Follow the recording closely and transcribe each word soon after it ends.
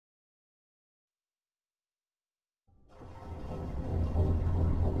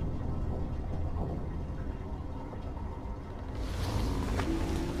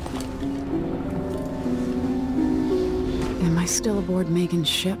still aboard Megan's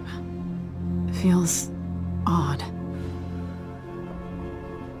ship? Feels odd.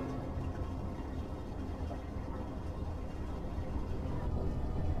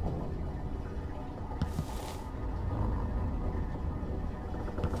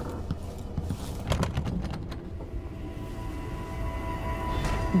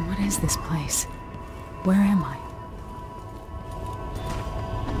 What is this place? Where am I?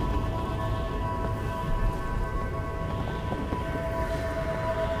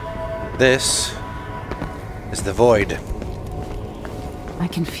 This is the void. I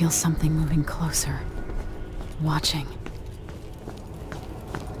can feel something moving closer. Watching.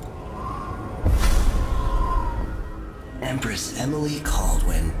 Empress Emily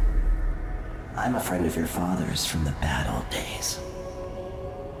Kaldwin. I'm a friend of your father's from the bad old days.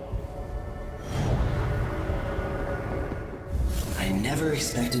 I never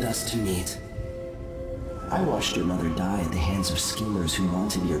expected us to meet. I watched your mother die at the hands of schemers who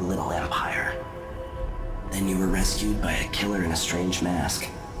wanted your little empire. Then you were rescued by a killer in a strange mask.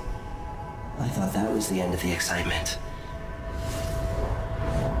 I thought that was the end of the excitement.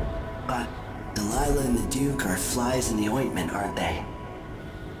 But Delilah and the Duke are flies in the ointment, aren't they?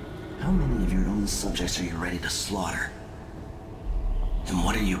 How many of your own subjects are you ready to slaughter? And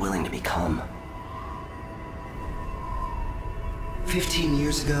what are you willing to become? 15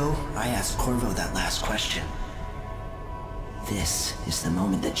 years ago, I asked Corvo that last question. This is the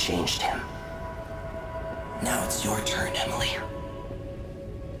moment that changed him. Now it's your turn, Emily.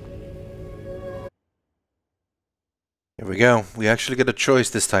 Here we go. We actually get a choice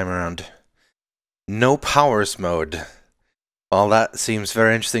this time around. No powers mode. While that seems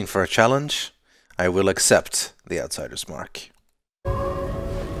very interesting for a challenge, I will accept the outsider's mark.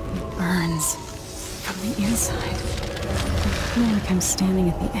 It burns from the inside. I feel like I'm standing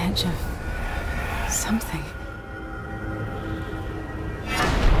at the edge of something.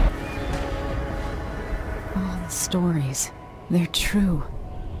 All the stories, they're true.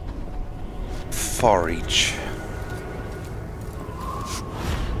 Far reach.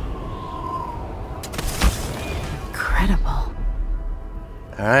 Incredible.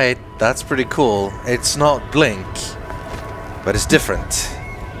 Alright, that's pretty cool. It's not Blink, but it's different.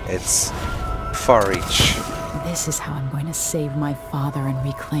 It's Far Reach. This is how I'm going to save my father and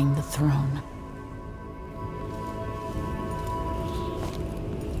reclaim the throne.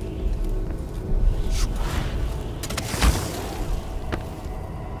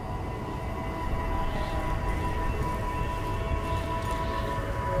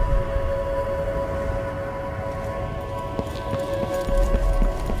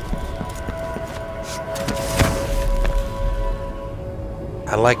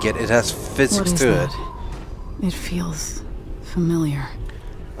 I like it. It has physics to it. It feels familiar.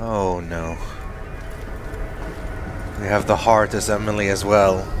 Oh no. We have the heart as Emily as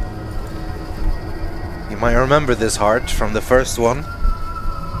well. You might remember this heart from the first one.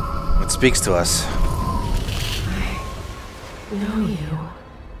 It speaks to us. I know you.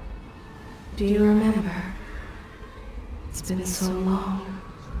 Do you remember? It's been so long,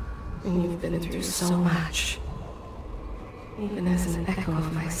 and you've been through so much. Even as an echo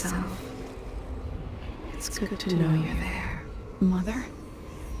of myself, it's good to know you're there. Mother?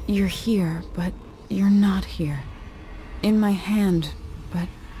 You're here, but you're not here. In my hand, but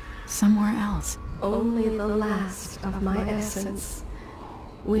somewhere else. Only the last of my essence,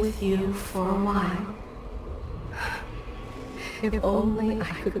 with you for a while. If only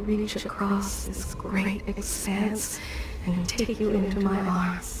I could reach across this great expanse and take you into my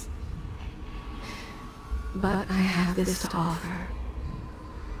arms. But I have this to offer.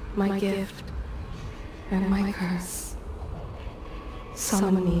 My gift and my curse.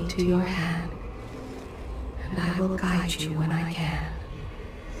 Summon me to your hand, and I will guide you when I can.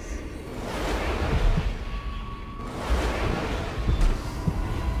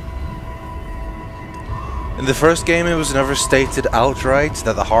 In the first game it was never stated outright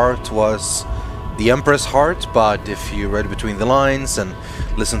that the heart was the Empress heart, but if you read between the lines and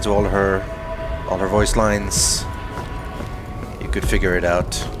listened to all her voice lines, you could figure it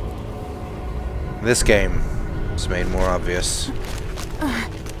out. This game is made more obvious.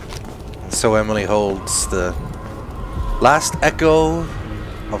 And so Emily holds the last echo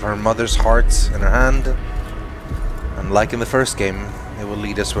of her mother's heart in her hand, and like in the first game, it will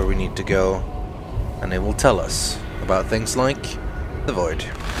lead us where we need to go, and it will tell us about things like the void.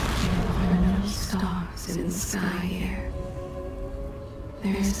 There are no stars in the sky here.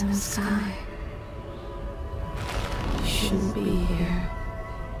 There is no sky. You shouldn't be here.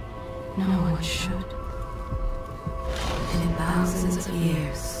 No one should. And in thousands of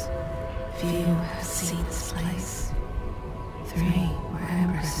years, few have seen this place. 3 were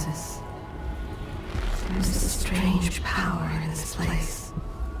empresses. There's a strange power in this place.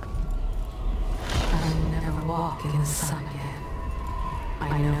 I will never walk in the sun again.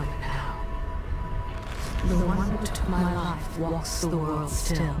 I know it now. The one who took my life walks the world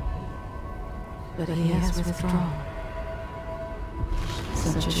still. But he has withdrawn.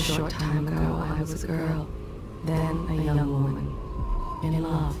 Such a short time ago, I was a girl, then a young woman, in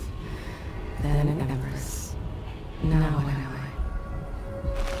love, then an empress. Now what am I?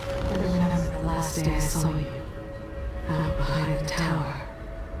 I remember the last day I saw you, out behind the tower.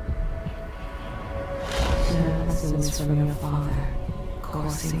 Lessons from your father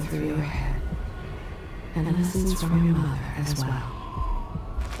coursing through your head, and lessons from your mother as well.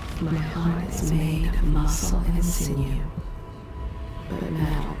 My heart is made of muscle and sinew, but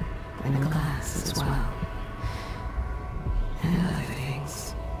metal and glass as well, and other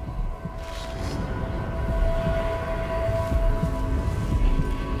things.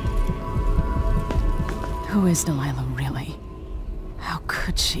 Who is Delilah really? How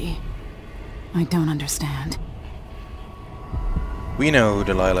could she? I don't understand. We know who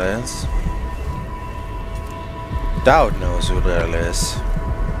Delilah is. Dowd knows who Delilah is.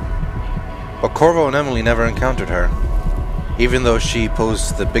 But Corvo and Emily never encountered her, even though she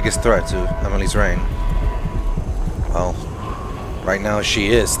posed the biggest threat to Emily's reign. Well, right now she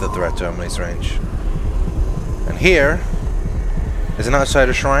is the threat to Emily's reign. And here is an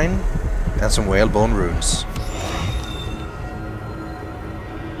outsider shrine and some whalebone runes.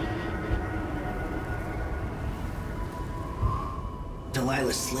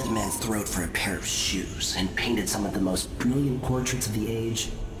 Delilah slit a man's throat for a pair of shoes and painted some of the most brilliant portraits of the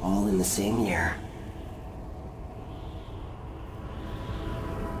age, all in the same year.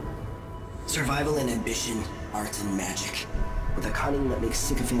 Survival and ambition, art and magic, with a cunning that makes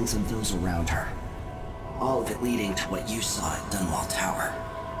sycophants of those around her. All of it leading to what you saw at Dunwall Tower.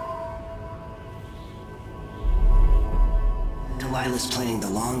 Delilah's playing the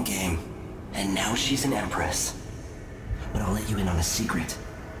long game, and now she's an empress. But I'll let you in on a secret.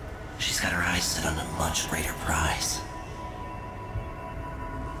 She's got her eyes set on a much greater prize.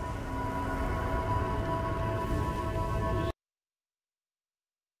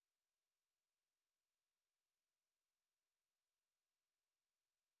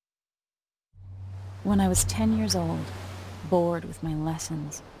 When I was 10 years old, bored with my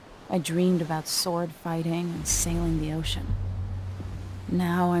lessons, I dreamed about sword fighting and sailing the ocean.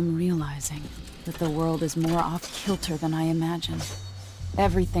 Now I'm realizing that the world is more off-kilter than I imagined.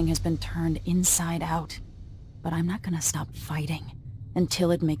 Everything has been turned inside out, but I'm not gonna stop fighting until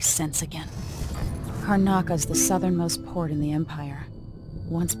it makes sense again. Karnaca is the southernmost port in the Empire,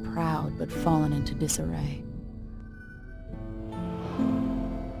 once proud but fallen into disarray.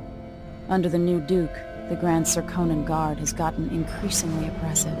 Under the new Duke, the Grand Serkonan Guard has gotten increasingly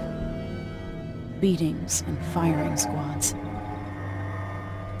oppressive. Beatings and firing squads.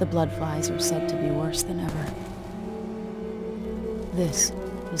 The Bloodflies are said to be worse than ever. This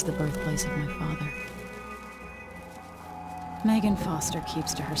is the birthplace of my father. Megan Foster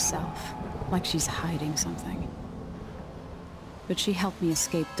keeps to herself, like she's hiding something. But she helped me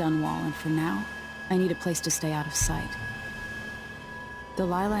escape Dunwall, and for now, I need a place to stay out of sight.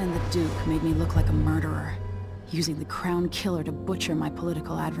 Delilah and the Duke made me look like a murderer, using the Crown Killer to butcher my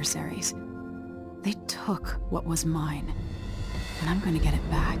political adversaries. They took what was mine, and I'm gonna get it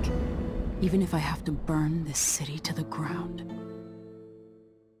back, even if I have to burn this city to the ground.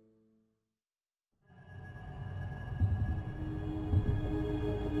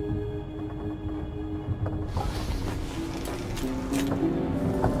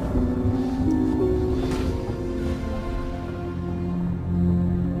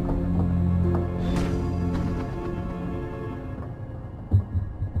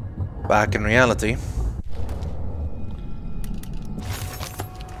 Back in reality.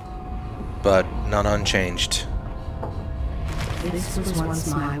 But not unchanged. This was once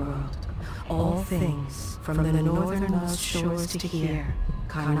my world. All things, from the northernmost shores to here,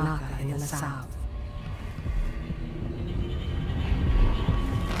 Karnaca in the south.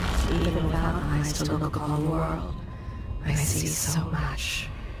 Even without eyes to look upon the world, I see so much.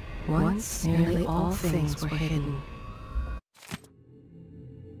 Once, nearly all things were hidden.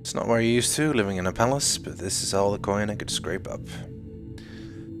 It's not where you used to, living in a palace, but this is all the coin I could scrape up.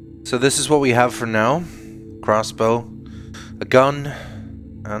 So this is what we have for now. Crossbow, a gun,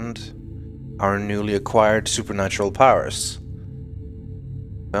 and our newly acquired supernatural powers.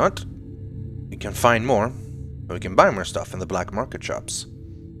 But we can find more, and we can buy more stuff in the black market shops.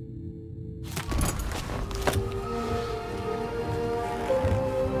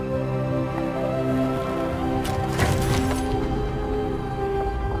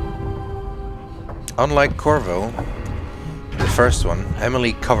 Unlike Corvo, the first one,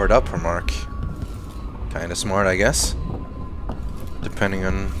 Emily covered up her mark. Kinda smart, I guess. Depending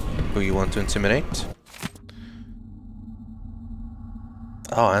on who you want to intimidate.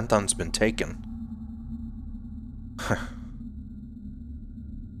 Oh, Anton's been taken.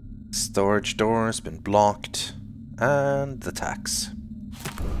 Storage door has been blocked. And the tax.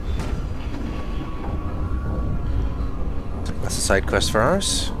 That's a side quest for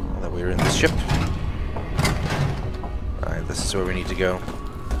ours. Now that we're in this ship. Alright, this is where we need to go.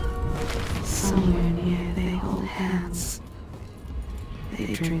 Somewhere near they hold hands.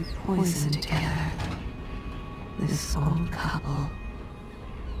 They drink poison together. This old couple.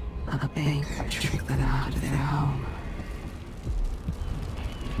 A banker tricked them out of their home.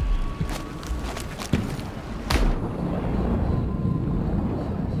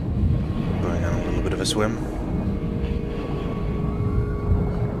 Going on a little bit of a swim.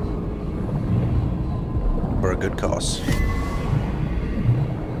 For a good cause.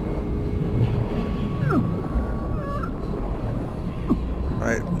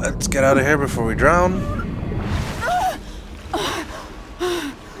 Alright, let's get out of here before we drown.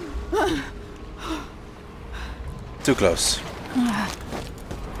 Too close.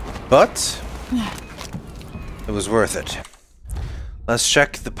 But it was worth it. Let's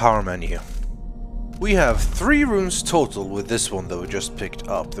check the power menu. We have 3 runes total with this one that we just picked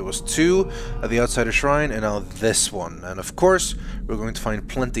up. There was 2 at the Outsider Shrine and now this one. And of course, we're going to find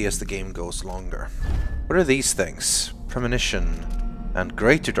plenty as the game goes longer. What are these things? Premonition and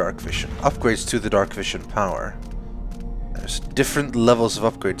Greater Dark Vision. Upgrades to the Dark Vision power. There's different levels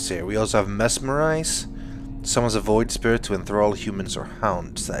of upgrades here. We also have Mesmerize. Summons a void spirit to enthrall humans or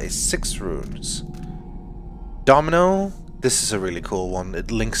hounds. That is 6 runes. Domino. This is a really cool one. It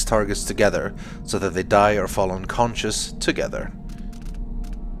links targets together so that they die or fall unconscious together.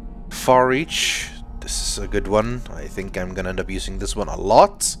 Far Reach. This is a good one. I think I'm gonna end up using this one a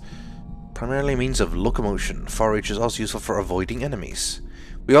lot. Primarily means of locomotion. Far Reach is also useful for avoiding enemies.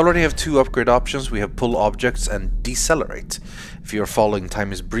 We already have 2 upgrade options. We have Pull Objects and Decelerate. If you are falling,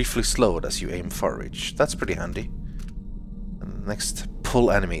 time is briefly slowed as you aim Far Reach. That's pretty handy. And next,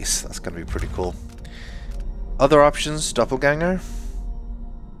 Pull Enemies. That's gonna be pretty cool. Other options, Doppelganger.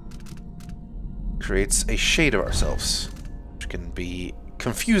 Creates a shade of ourselves, which can be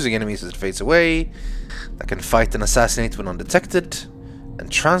confusing enemies as it fades away. That can fight and assassinate when undetected.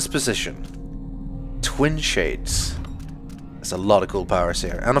 And Transposition. Twin Shades. There's a lot of cool powers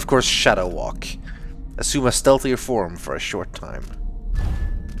here. And of course, Shadow Walk. Assume a stealthier form for a short time.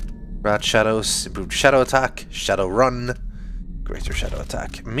 Rat Shadows, improved Shadow Attack, Shadow Run, Greater Shadow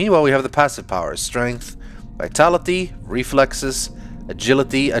Attack. Meanwhile, we have the passive powers. Strength, Vitality, Reflexes,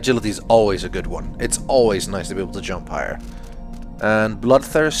 Agility. Agility is always a good one. It's always nice to be able to jump higher. And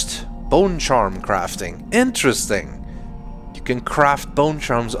Bloodthirst, Bone Charm crafting. Interesting! You can craft bone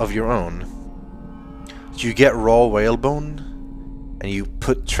charms of your own. You get raw whalebone, and you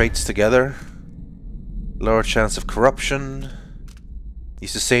put traits together. Lower chance of corruption.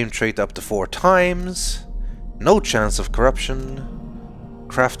 Use the same trait up to 4 times. No chance of corruption.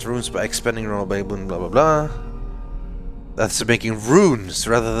 Craft runes by expending raw whalebone, blah blah blah. That's making runes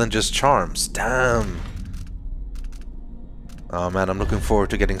rather than just charms. Damn. Oh man, I'm looking forward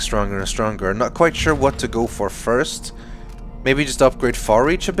to getting stronger and stronger. Not quite sure what to go for first. Maybe just upgrade Far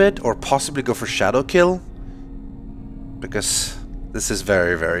Reach a bit, or possibly go for Shadow Kill. Because this is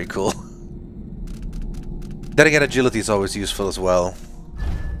very, very cool. Then again, Agility is always useful as well.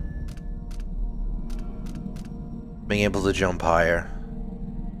 Being able to jump higher.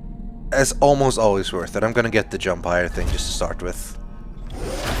 It's almost always worth it. I'm gonna get the jump higher thing just to start with.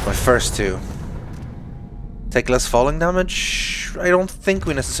 My first 2. Take less falling damage? I don't think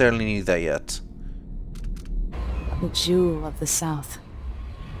we necessarily need that yet. The jewel of the South.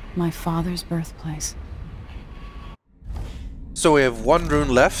 My father's birthplace. So we have 1 rune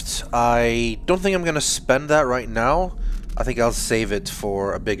left. I don't think I'm gonna spend that right now. I think I'll save it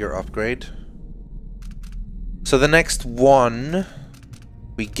for a bigger upgrade. So the next one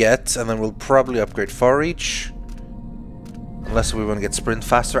we get, and then we'll probably upgrade Far Reach. Unless we want to get Sprint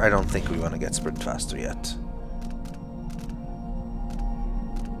faster. I don't think we want to get Sprint faster yet.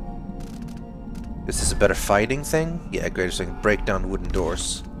 This is a better fighting thing? Yeah, greater strength. Break down wooden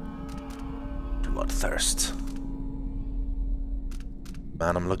doors. Bloodthirst.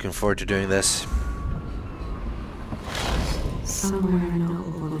 Man, I'm looking forward to doing this. Somewhere a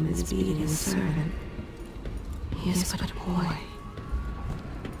noble woman is beating his servant. He is but a boy.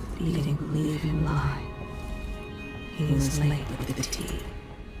 Beating will leave him lie. He was late with the tea.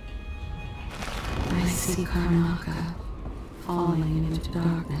 I see Karnaca falling into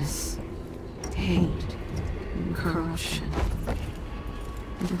darkness. hate and corruption.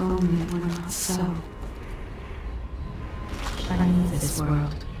 If only it were not so. I knew this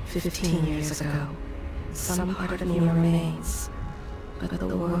world 15 years ago. Some part of me remains, but the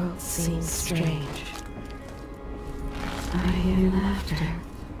world seems strange. I hear laughter.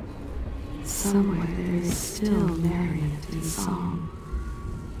 Somewhere there is still merriment and song,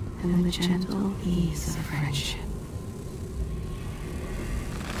 and the gentle ease of friendship.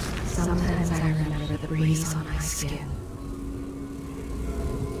 Sometimes I remember the breeze on my skin.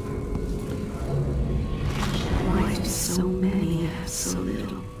 Why do so many have so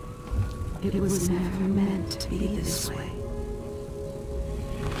little? It was never meant to be this way.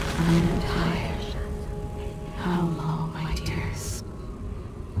 I am tired. How long, my dearest?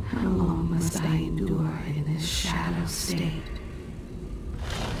 How long must I endure in this shadow state?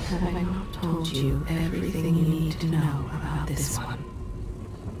 Have I not told you everything you need to know about this one?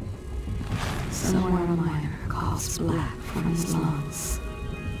 Somewhere a miner coughs black from his lungs.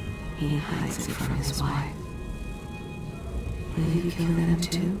 He hides it from his wife. Will you kill them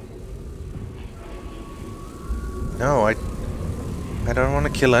too? No, I don't want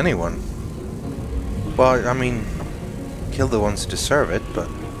to kill anyone. Well, I mean, kill the ones who deserve it, but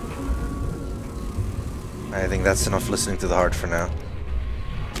I think that's enough listening to the heart for now.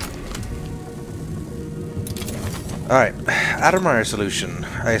 Alright, Adamire solution.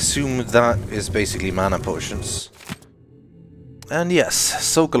 I assume that is basically mana potions. And yes,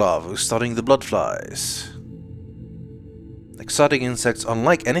 Sokolov, who's studying the blood flies. Exotic insects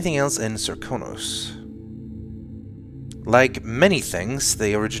unlike anything else in Serkonos. Like many things,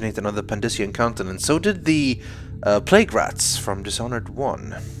 they originate on the Pandician continent. So did the plague rats from Dishonored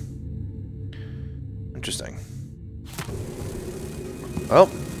 1. Interesting. Well,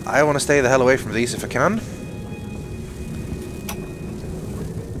 I want to stay the hell away from these if I can.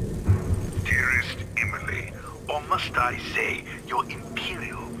 Dearest Emily, or must I say, your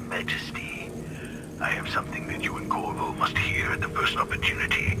Imperial Majesty, I have something that you and Corvo must hear at the first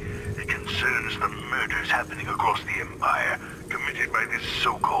opportunity. It concerns the murders happening across the Empire, committed by this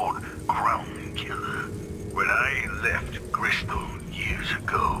so-called Crown Killer. When I left Bristol years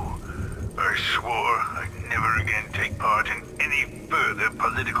ago, I swore I'd never again take part in any further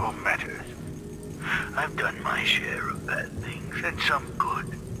political matters. I've done my share of bad things, and some good,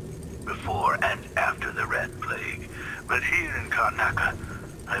 before and after the Rat Plague. But here in Karnaca,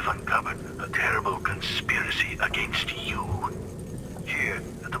 I've uncovered a terrible conspiracy against you. Here,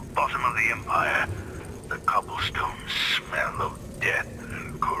 at the bottom of the Empire, the cobblestones smell of death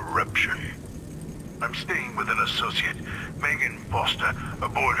and corruption. I'm staying with an associate, Megan Foster,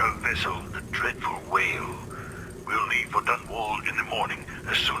 aboard her vessel, the Dreadful Whale. We'll leave for Dunwall in the morning,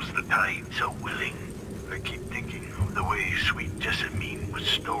 as soon as the tides are willing. I keep thinking of the way sweet Jessamine was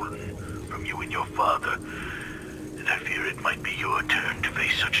stolen from you and your father, and I fear it might be your turn to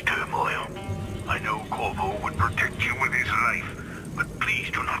face such turmoil. I know Corvo would protect you with his life, but please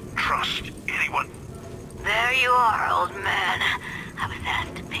do not trust anyone. There you are, old man. I was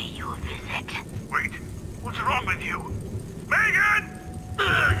asked to pay you a visit. Wait, what's wrong with you? Megan!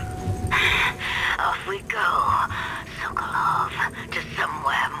 Off we go, Sokolov, to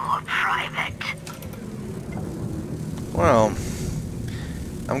somewhere more private. Well,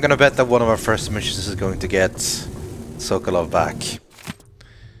 I'm gonna bet that one of our first missions is going to get Sokolov back.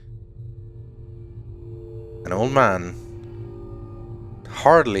 An old man.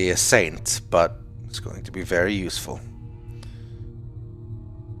 Hardly a saint, but it's going to be very useful.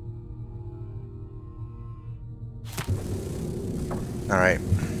 Alright.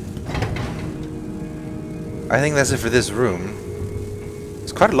 I think that's it for this room.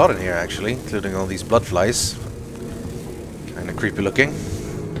 There's quite a lot in here actually, including all these blood flies. Kinda creepy looking.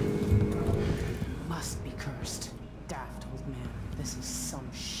 Must be cursed. Daft old man. This is some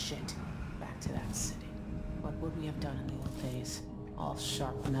shit. Back to that city. What would we have done in the old days? All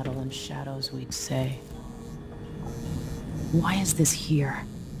sharp metal and shadows, we'd say. Why is this here?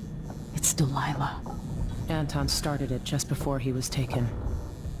 It's Delilah. Anton started it just before he was taken.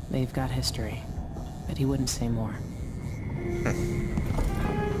 They've got history, but he wouldn't say more.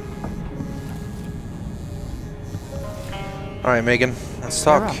 Alright, Megan, let's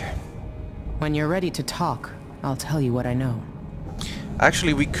talk. You're up. When you're ready to talk, I'll tell you what I know.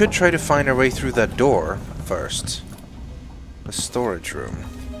 Actually, we could try to find our way through that door first. The storage room.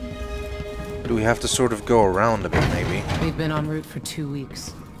 Do we have to sort of go around a bit, maybe? We've been en route for 2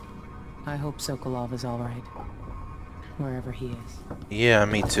 weeks. I hope Sokolov is alright. Wherever he is. Yeah,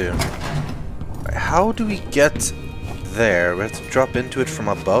 me too. Right, how do we get there? We have to drop into it from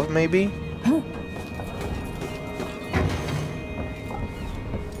above, maybe?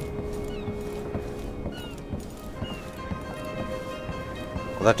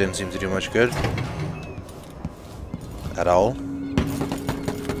 Well, that didn't seem to do much good. At all.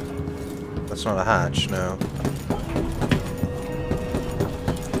 That's not a hatch, no.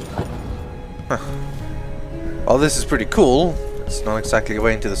 Huh. Well, this is pretty cool. It's not exactly a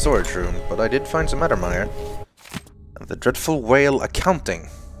way into the storage room, but I did find some Addermire. And the dreadful whale accounting.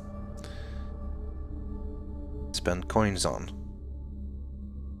 Spend coins on.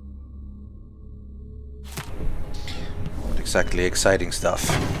 Not exactly exciting stuff.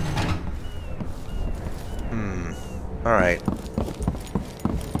 Alright.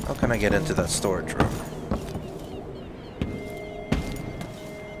 How can I get into that storage room?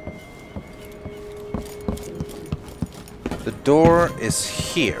 The door is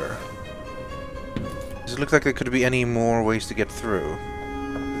here. Does it look like there could be any more ways to get through?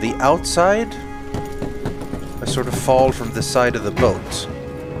 The outside? I sort of fall from the side of the boat.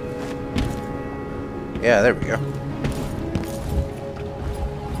 Yeah, there we go.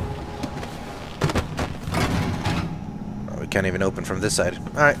 Oh, we can't even open from this side.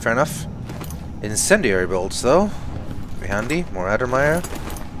 Alright, fair enough. Incendiary bolts, though. Be handy. More Addermire.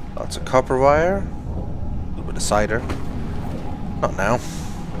 Lots of copper wire. A little bit of cider. Not now.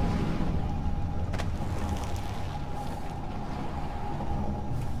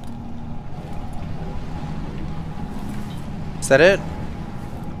 Is that it?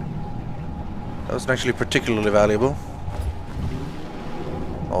 That wasn't actually particularly valuable.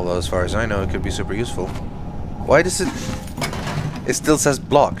 Although, as far as I know, it could be super useful. Why does it... It still says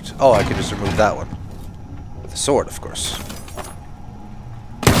blocked. Oh, I can just remove that one. With a sword, of course.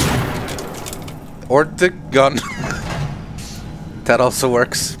 Or the gun. That also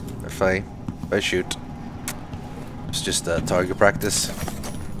works. If I shoot. It's just target practice.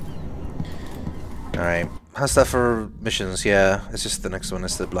 Alright. How's that for missions? Yeah, it's just the next one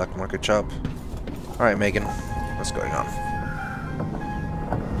is the black market shop. Alright, Megan. What's going on?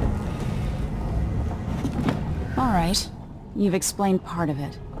 Alright. You've explained part of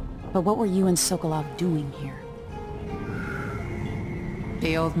it. But what were you and Sokolov doing here?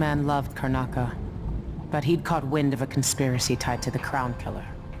 The old man loved Karnaca, but he'd caught wind of a conspiracy tied to the Crown Killer.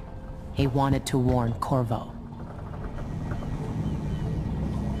 He wanted to warn Corvo.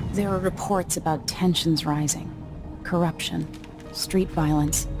 There are reports about tensions rising, corruption, street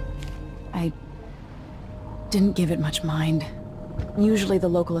violence. I didn't give it much mind. Usually the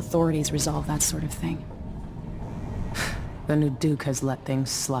local authorities resolve that sort of thing. The new Duke has let things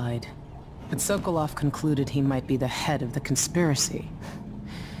slide. But Sokolov concluded he might be the head of the conspiracy.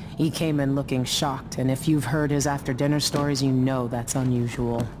 He came in looking shocked, and if you've heard his after-dinner stories, you know that's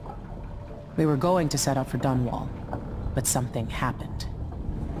unusual. We were going to set out for Dunwall, but something happened.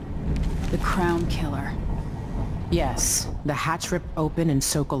 The Crown Killer. Yes, the hatch ripped open and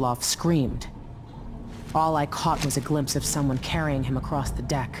Sokolov screamed. All I caught was a glimpse of someone carrying him across the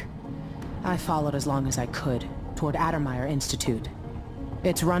deck. I followed as long as I could, toward Addermire Institute.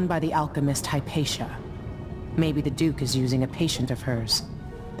 It's run by the alchemist Hypatia. Maybe the Duke is using a patient of hers.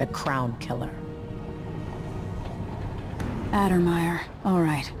 The Crown Killer. Addermire.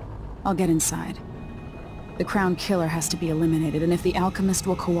 Alright. I'll get inside. The Crown Killer has to be eliminated, and if the alchemist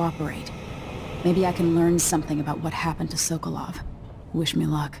will cooperate, maybe I can learn something about what happened to Sokolov. Wish me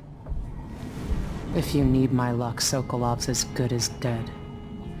luck. If you need my luck, Sokolov's as good as dead.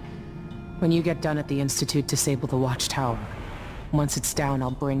 When you get done at the Institute, disable the watchtower. Once it's down,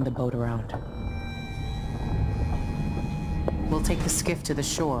 I'll bring the boat around. We'll take the skiff to the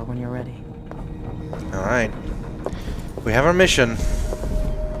shore when you're ready. Alright. We have our mission.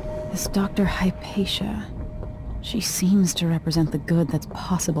 This Dr. Hypatia. She seems to represent the good that's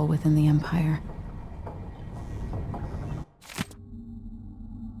possible within the Empire.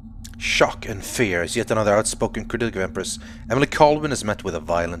 Shock and fear as yet another outspoken critic of Empress Emily Kaldwin is met with a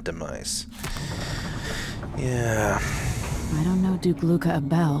violent demise. Yeah. I don't know Duke Luca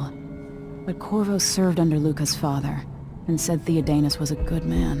Abel, but Corvo served under Luca's father, and said Theodanus was a good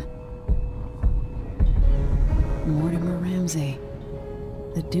man. Mortimer Ramsay.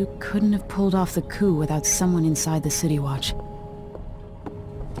 The Duke couldn't have pulled off the coup without someone inside the City Watch.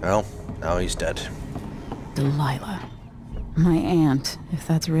 Well, now he's dead. Delilah. My aunt, if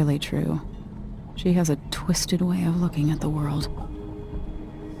that's really true. She has a twisted way of looking at the world.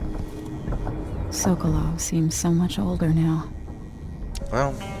 Sokolov seems so much older now.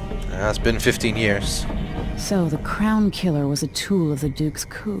 Well, it's been 15 years. So the Crown Killer was a tool of the Duke's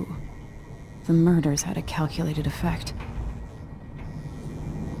coup. The murders had a calculated effect.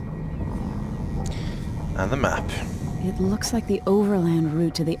 And the map. It looks like the overland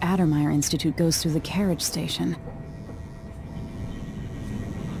route to the Addermire Institute goes through the carriage station.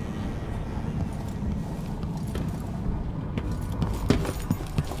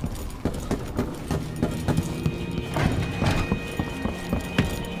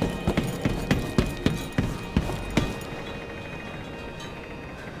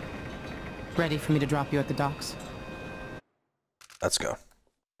 Ready for me to drop you at the docks? Let's go.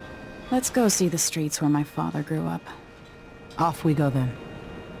 Let's go see the streets where my father grew up. Off we go then.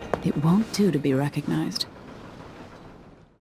 It won't do to be recognized.